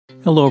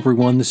Hello,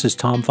 everyone. This is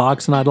Tom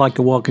Fox, and I'd like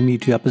to welcome you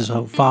to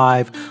episode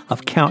 5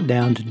 of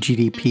Countdown to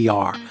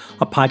GDPR,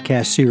 a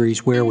podcast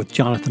series where, with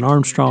Jonathan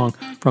Armstrong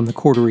from the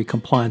Cordery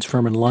Compliance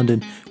firm in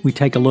London, we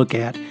take a look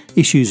at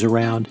issues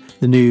around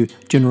the new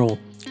General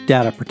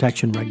Data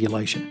Protection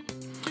Regulation.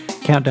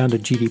 Countdown to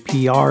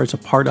GDPR is a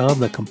part of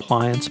the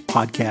Compliance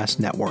Podcast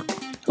Network.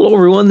 Hello,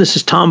 everyone. This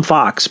is Tom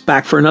Fox,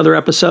 back for another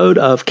episode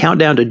of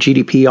Countdown to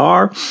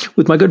GDPR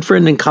with my good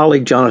friend and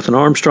colleague, Jonathan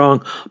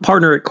Armstrong,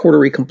 partner at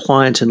Cordery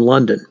Compliance in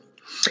London.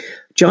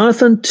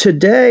 Jonathan,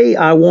 today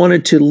I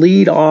wanted to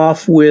lead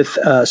off with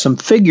some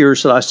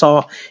figures that I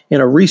saw in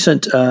a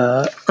recent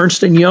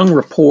Ernst & Young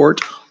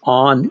report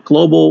on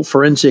global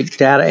forensic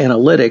data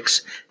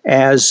analytics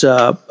as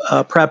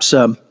perhaps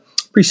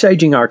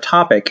presaging our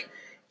topic.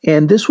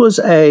 And this was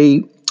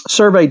a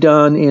survey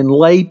done in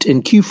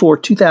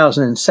Q4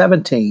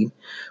 2017,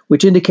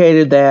 which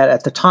indicated that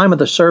at the time of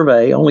the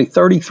survey, only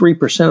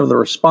 33% of the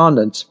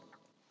respondents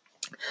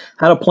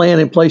had a plan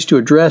in place to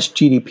address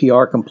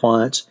GDPR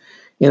compliance.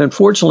 And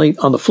unfortunately,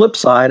 on the flip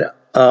side,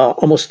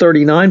 almost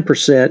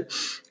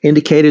 39%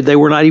 indicated they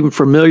were not even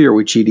familiar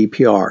with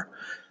GDPR.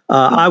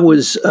 I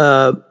was,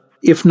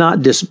 if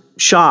not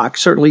shocked,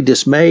 certainly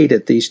dismayed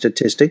at these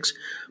statistics,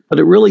 but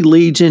it really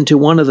leads into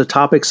one of the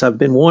topics I've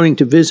been wanting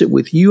to visit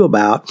with you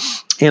about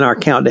in our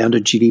Countdown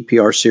to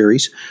GDPR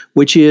series,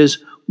 which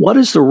is what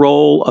is the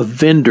role of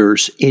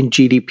vendors in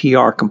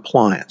GDPR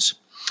compliance?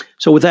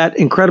 So with that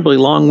incredibly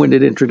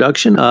long-winded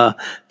introduction,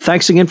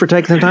 thanks again for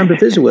taking the time to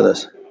visit with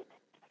us.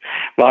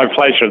 My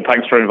pleasure, and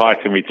thanks for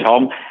inviting me,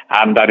 Tom.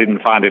 And I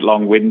didn't find it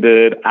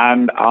long-winded,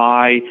 and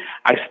I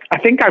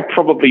think I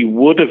probably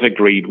would have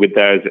agreed with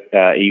those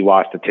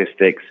EY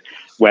statistics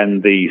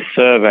when the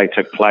survey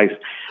took place.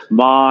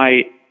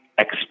 My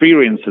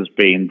experience has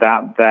been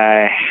that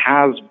there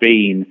has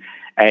been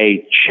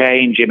a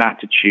change in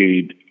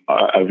attitude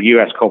of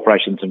US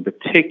corporations in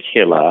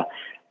particular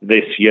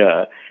this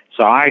year.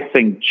 So I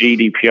think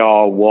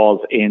GDPR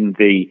was in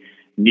the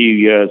New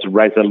Year's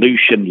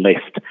resolution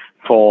list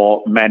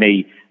for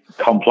many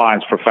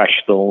compliance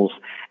professionals,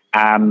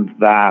 and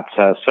that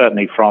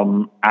certainly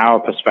from our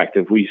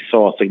perspective, we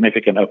saw a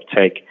significant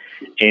uptake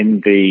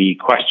in the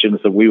questions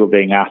that we were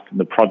being asked and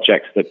the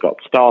projects that got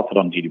started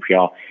on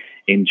GDPR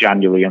in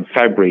January and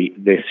February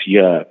this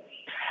year.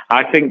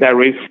 I think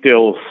there is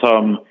still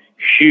some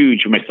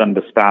huge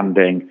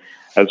misunderstanding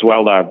as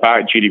well though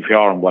about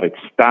GDPR and what it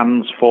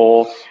stands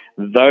for.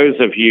 Those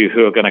of you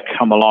who are going to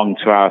come along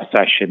to our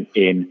session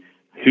in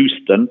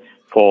Houston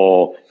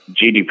for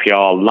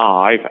GDPR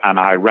Live, and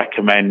I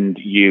recommend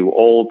you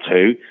all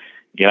to,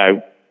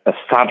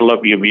 saddle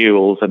up your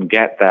mules and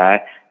get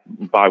there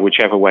by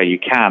whichever way you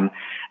can.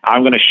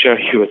 I'm going to show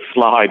you a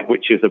slide,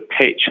 which is a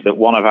pitch that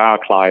one of our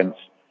clients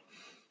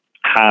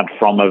had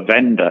from a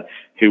vendor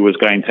who was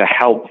going to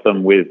help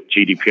them with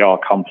GDPR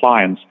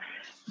compliance,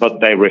 but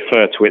they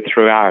refer to it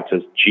throughout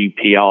as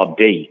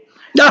GPRD.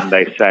 And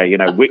they say,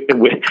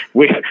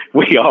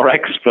 we are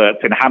experts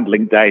in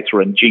handling data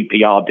and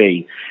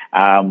GPRD.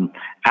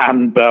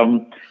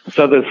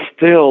 So there's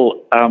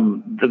still,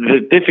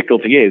 the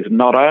difficulty is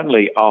not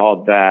only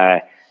are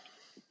there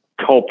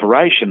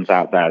corporations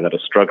out there that are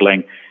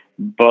struggling,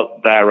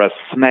 but there are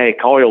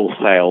snake oil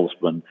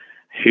salesmen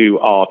who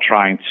are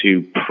trying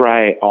to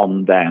prey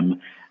on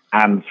them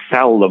and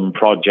sell them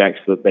projects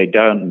that they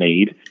don't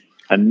need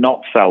and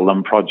not sell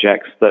them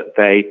projects that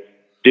they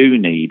do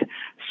need.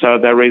 So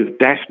there is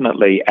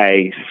definitely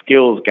a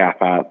skills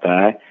gap out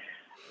there.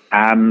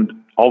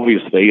 And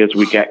obviously, as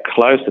we get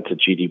closer to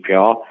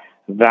GDPR,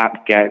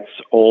 that gets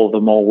all the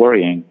more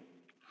worrying.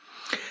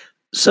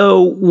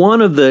 So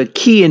one of the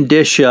key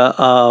indicia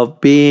of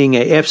being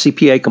a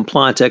FCPA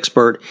compliance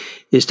expert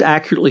is to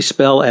accurately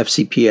spell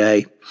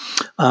FCPA.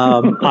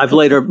 I've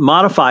later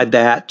modified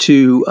that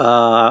to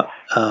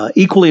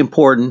equally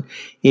important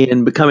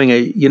in becoming a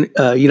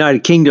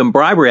United Kingdom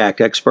Bribery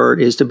Act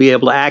expert is to be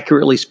able to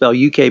accurately spell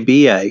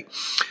UKBA.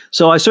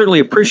 So I certainly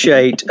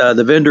appreciate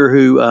the vendor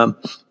who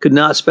could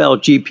not spell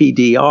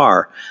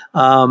GPDR.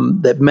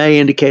 That may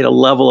indicate a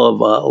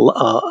level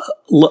of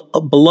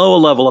below a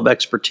level of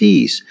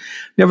expertise.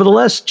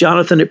 Nevertheless,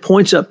 Jonathan, it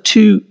points up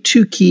two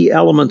key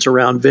elements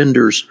around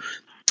vendors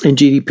in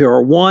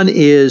GDPR. One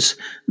is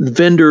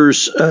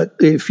vendors,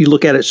 if you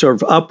look at it sort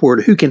of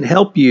upward, who can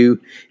help you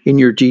in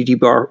your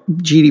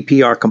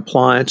GDPR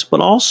compliance.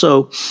 But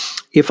also,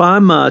 if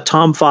I'm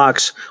Tom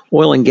Fox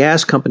Oil and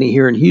Gas Company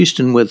here in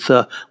Houston with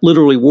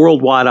literally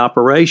worldwide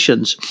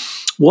operations,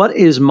 what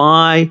is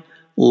my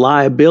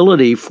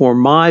liability for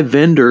my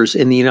vendors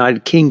in the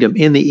United Kingdom,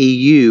 in the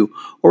EU,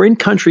 or in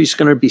countries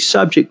going to be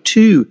subject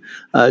to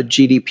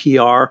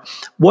GDPR?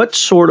 What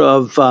sort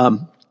of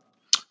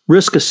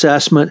risk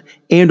assessment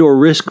and or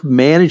risk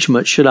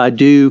management should I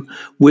do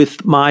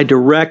with my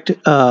direct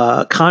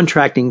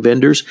contracting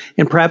vendors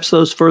and perhaps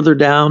those further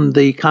down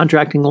the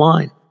contracting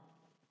line?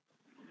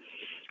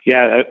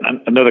 Yeah,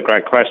 another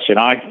great question.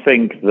 I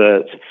think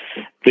that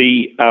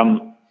the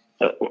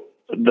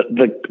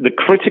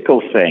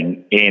critical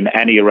thing in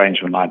any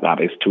arrangement like that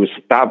is to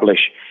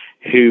establish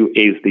who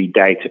is the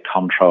data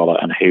controller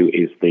and who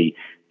is the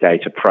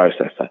data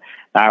processor.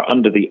 Now,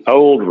 under the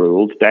old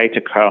rules,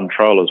 data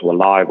controllers were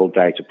liable,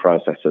 data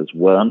processors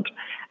weren't.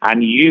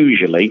 And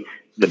usually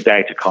the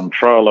data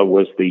controller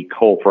was the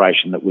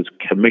corporation that was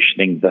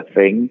commissioning the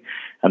thing,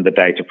 and the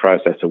data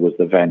processor was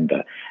the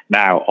vendor.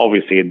 Now,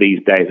 obviously, in these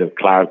days of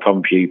cloud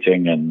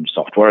computing and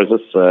software as a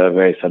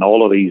service and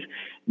all of these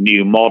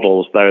new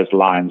models, those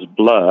lines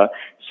blur.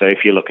 So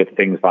if you look at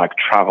things like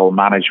travel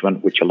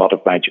management, which a lot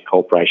of major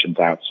corporations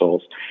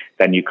outsource,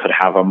 then you could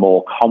have a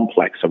more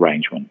complex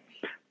arrangement.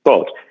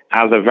 But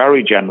as a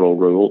very general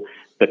rule,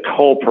 the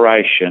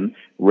corporation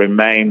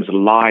remains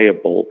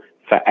liable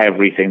for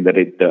everything that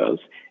it does,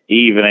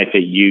 even if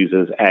it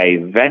uses a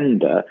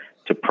vendor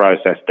to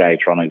process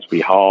data on its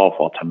behalf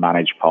or to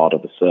manage part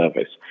of the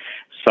service.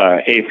 So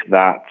if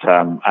that,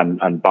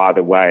 and by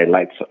the way,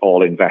 let's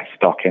all invest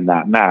stock in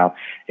that now,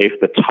 if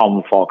the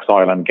Tom Fox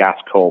Oil and Gas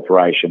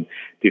Corporation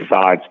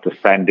decides to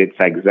send its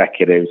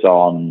executives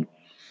on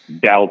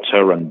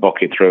Delta and book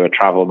it through a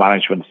travel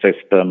management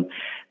system,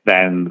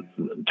 then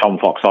Tom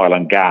Fox Oil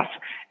and Gas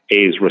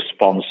is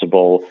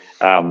responsible.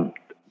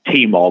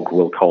 TMOG,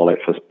 we'll call it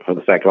for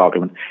the sake of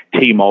argument.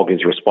 TMOG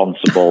is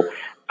responsible,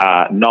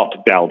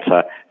 not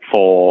Delta,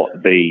 for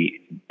the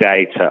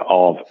data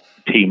of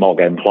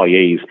TMOG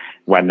employees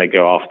when they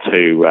go off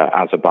to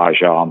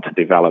Azerbaijan to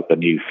develop the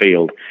new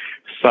field.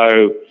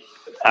 So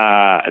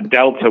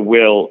Delta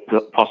will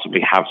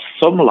possibly have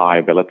some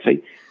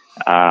liability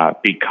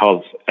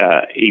because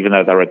even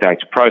though they're a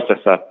data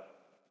processor,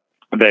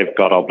 they've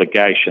got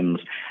obligations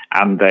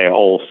and they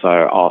also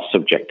are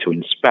subject to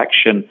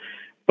inspection.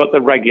 But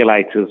the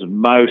regulator's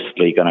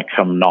mostly going to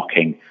come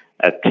knocking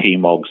at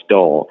TMOG's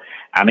door.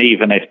 And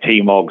even if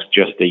TMOG's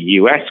just a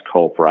US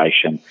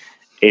corporation,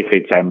 if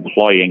it's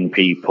employing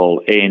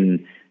people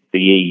in the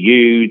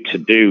EU to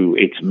do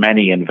its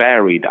many and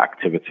varied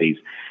activities,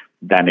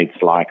 then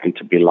it's likely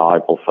to be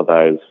liable for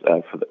those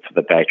for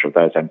the data of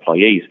those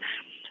employees.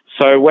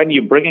 So when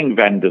you're bringing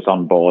vendors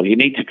on board, you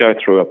need to go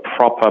through a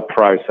proper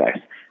process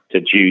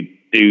to do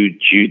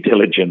due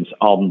diligence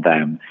on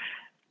them.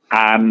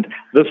 And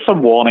there's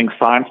some warning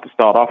signs to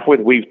start off with.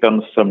 We've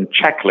done some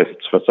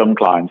checklists for some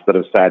clients that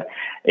have said,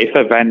 if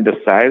a vendor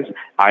says,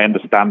 I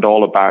understand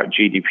all about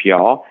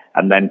GDPR,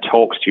 and then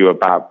talks to you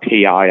about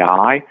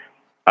PII,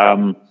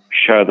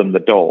 show them the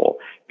door.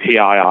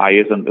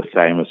 PII isn't the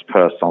same as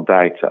personal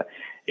data.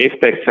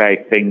 If they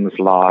say things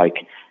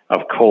like,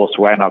 of course,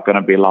 we're not going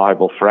to be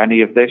liable for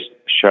any of this,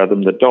 show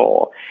them the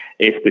door.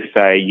 If they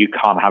say you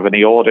can't have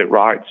any audit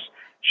rights,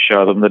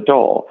 show them the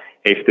door.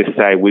 If they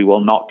say we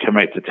will not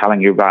commit to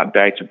telling you about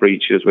data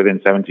breaches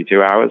within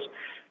 72 hours,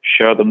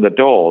 show them the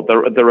door.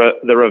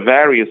 There are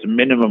various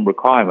minimum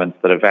requirements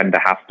that a vendor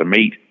has to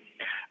meet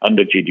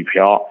under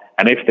GDPR,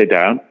 and if they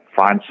don't,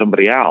 find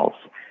somebody else.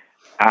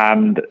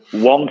 And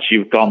once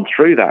you've gone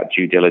through that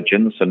due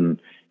diligence, and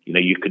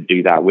you could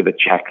do that with a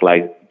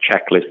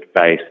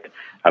checklist-based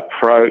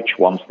approach.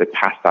 Once they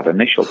pass that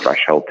initial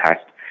threshold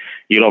test,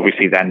 you'll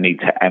obviously then need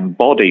to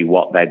embody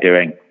what they're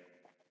doing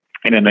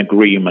in an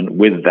agreement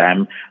with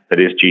them that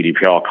is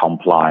GDPR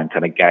compliant.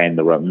 And again,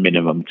 there are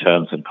minimum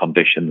terms and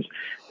conditions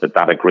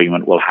that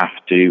agreement will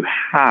have to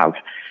have.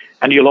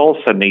 And you'll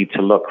also need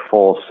to look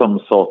for some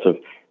sort of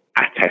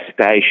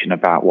attestation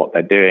about what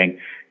they're doing,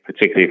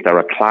 particularly if they're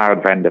a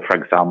cloud vendor, for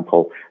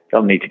example.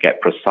 They'll need to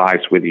get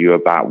precise with you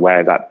about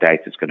where that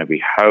data is going to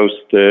be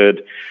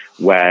hosted,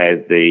 where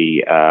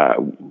the,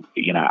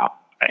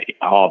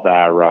 are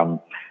there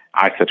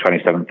ISO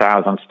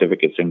 27000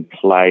 certificates in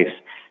place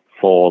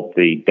for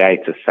the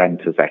data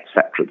centers, et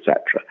cetera, et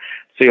cetera.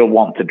 So you'll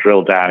want to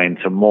drill down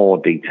into more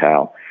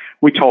detail.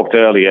 We talked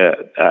earlier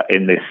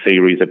in this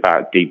series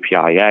about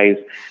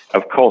DPIAs.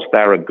 Of course,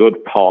 they're a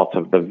good part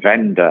of the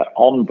vendor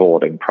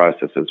onboarding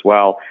process as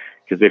well,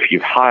 because if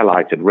you've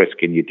highlighted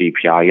risk in your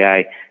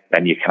DPIA,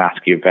 then you can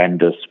ask your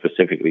vendors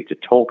specifically to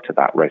talk to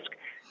that risk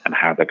and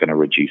how they're going to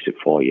reduce it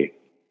for you.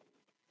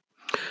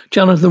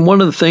 Jonathan, one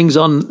of the things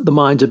on the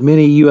minds of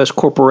many U.S.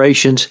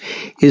 corporations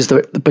is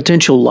the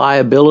potential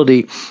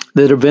liability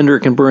that a vendor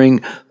can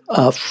bring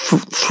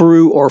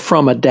through or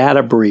from a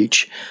data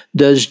breach.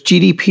 Does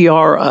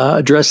GDPR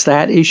address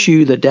that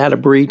issue, the data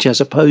breach,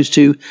 as opposed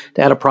to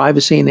data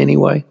privacy in any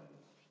way?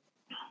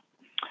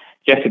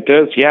 Yes, it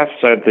does. Yes,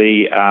 so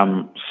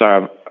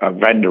so a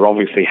vendor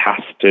obviously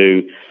has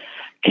to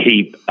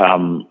keep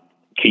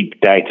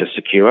data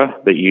secure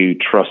that you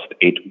trust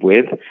it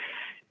with.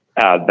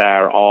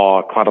 There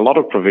are quite a lot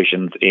of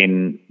provisions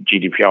in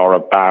GDPR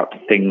about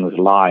things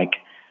like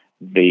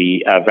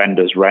the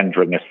vendors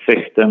rendering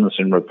assistance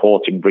and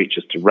reporting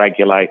breaches to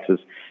regulators.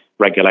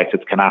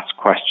 Regulators can ask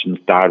questions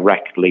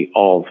directly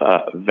of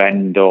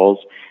vendors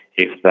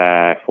if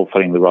they're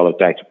fulfilling the role of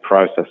data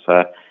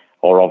processor,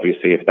 or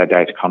obviously if they're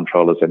data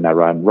controllers in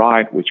their own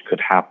right, which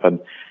could happen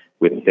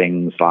with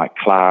things like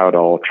cloud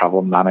or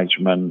travel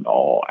management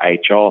or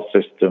HR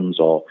systems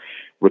or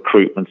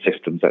recruitment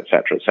systems, et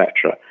cetera, et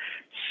cetera.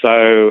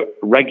 So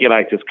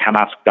regulators can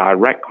ask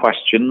direct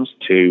questions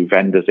to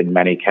vendors in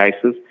many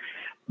cases.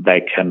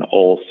 They can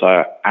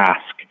also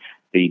ask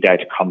the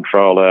data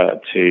controller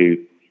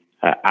to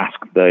ask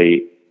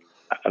the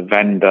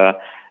vendor,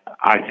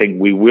 I think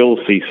we will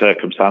see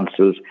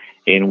circumstances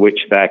in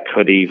which there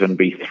could even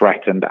be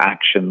threatened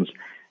actions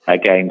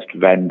against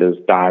vendors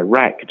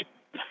direct.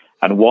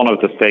 And one of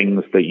the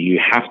things that you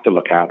have to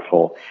look out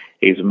for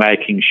is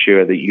making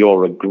sure that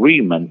your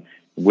agreement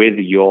with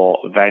your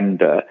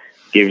vendor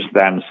gives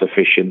them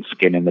sufficient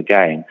skin in the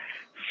game.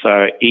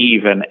 So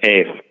even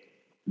if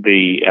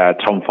the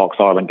Tom Fox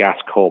Oil and Gas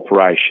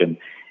Corporation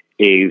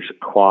is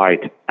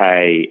quite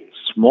a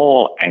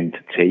small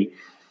entity,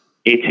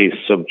 it is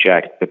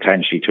subject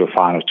potentially to a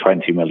fine of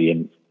 20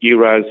 million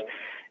euros.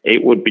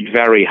 It would be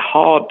very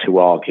hard to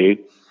argue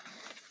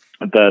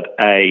that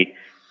a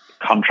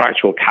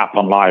contractual cap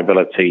on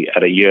liability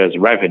at a year's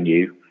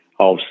revenue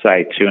of,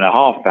 say,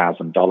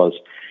 $2,500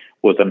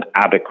 was an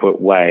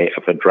adequate way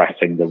of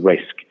addressing the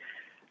risk.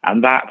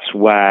 And that's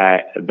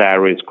where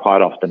there is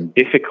quite often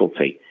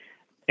difficulty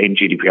in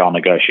GDPR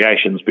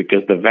negotiations,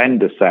 because the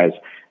vendor says,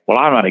 well,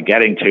 I'm only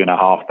getting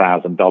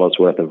 $2,500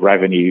 worth of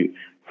revenue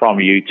from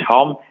you,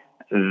 Tom.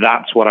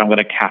 That's what I'm going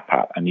to cap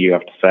at. And you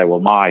have to say, well,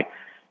 my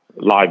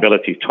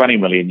liability is 20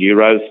 million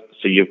euros,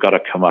 so you've got to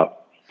come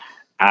up.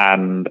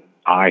 And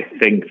I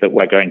think that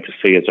we're going to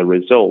see, as a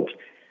result,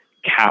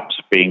 caps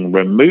being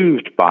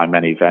removed by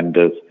many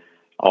vendors,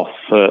 or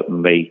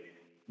certainly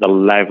the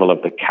level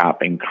of the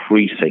cap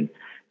increasing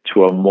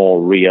to a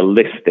more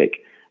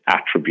realistic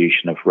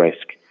attribution of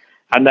risk.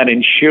 And then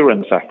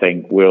insurance, I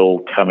think,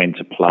 will come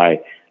into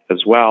play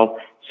as well.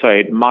 So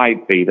it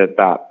might be that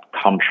that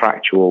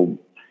contractual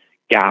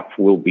gap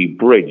will be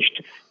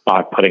bridged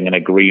by putting an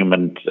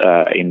agreement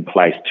in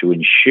place to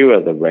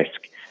insure the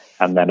risk.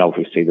 And then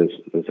obviously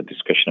there's a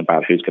discussion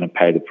about who's going to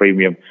pay the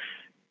premium.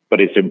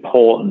 But it's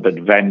important that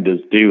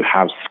vendors do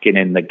have skin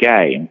in the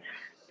game,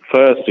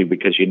 firstly,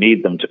 because you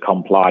need them to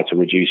comply to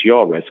reduce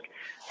your risk.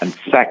 And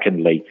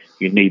secondly,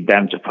 you need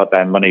them to put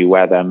their money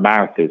where their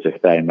mouth is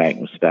if they make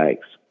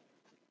mistakes.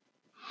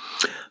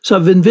 So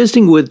I've been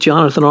visiting with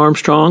Jonathan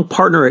Armstrong,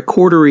 partner at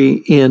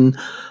Cordery in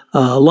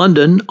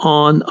London,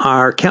 on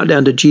our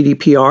Countdown to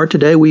GDPR.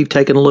 Today, we've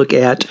taken a look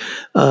at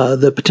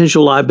the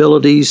potential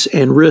liabilities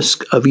and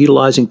risk of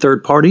utilizing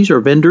third parties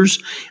or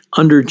vendors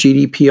under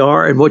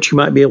GDPR, and what you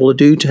might be able to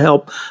do to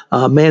help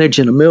manage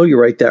and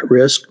ameliorate that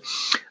risk.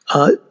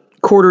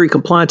 Cordery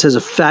Compliance has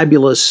a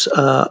fabulous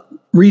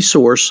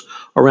resource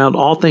around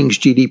all things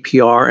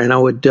GDPR, and I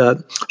would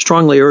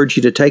strongly urge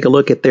you to take a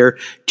look at their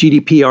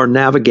GDPR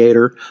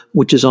Navigator,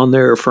 which is on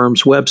their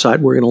firm's website.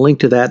 We're going to link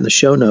to that in the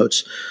show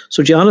notes.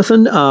 So,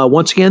 Jonathan,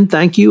 once again,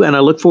 thank you, and I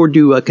look forward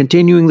to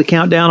continuing the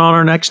countdown on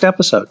our next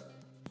episode.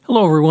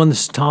 Hello, everyone.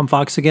 This is Tom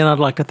Fox again. I'd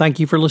like to thank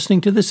you for listening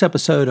to this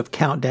episode of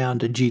Countdown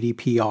to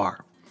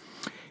GDPR.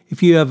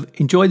 If you have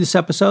enjoyed this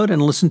episode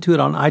and listened to it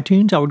on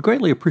iTunes, I would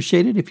greatly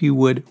appreciate it if you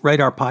would rate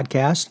our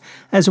podcast,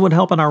 as it would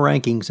help in our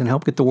rankings and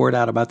help get the word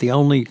out about the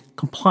only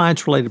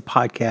compliance-related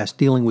podcast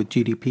dealing with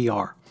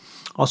GDPR.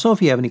 Also,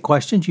 if you have any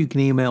questions, you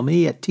can email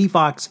me at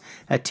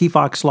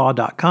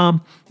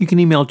tfox@tfoxlaw.com. You can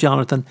email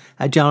Jonathan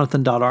at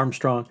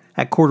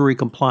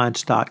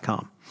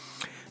jonathan.armstrong@corderycompliance.com.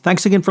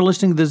 Thanks again for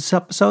listening to this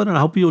episode, and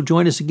I hope you'll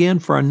join us again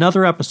for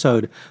another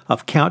episode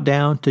of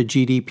Countdown to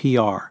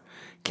GDPR.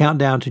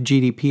 Countdown to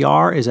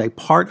GDPR is a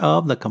part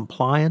of the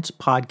Compliance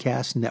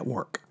Podcast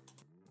Network.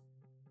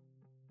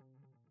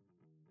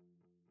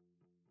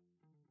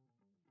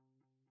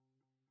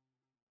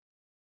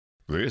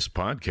 This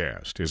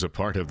podcast is a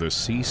part of the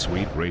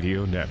C-Suite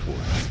Radio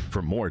Network.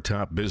 For more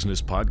top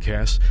business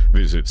podcasts,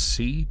 visit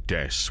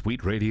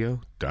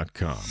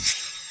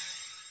c-suiteradio.com.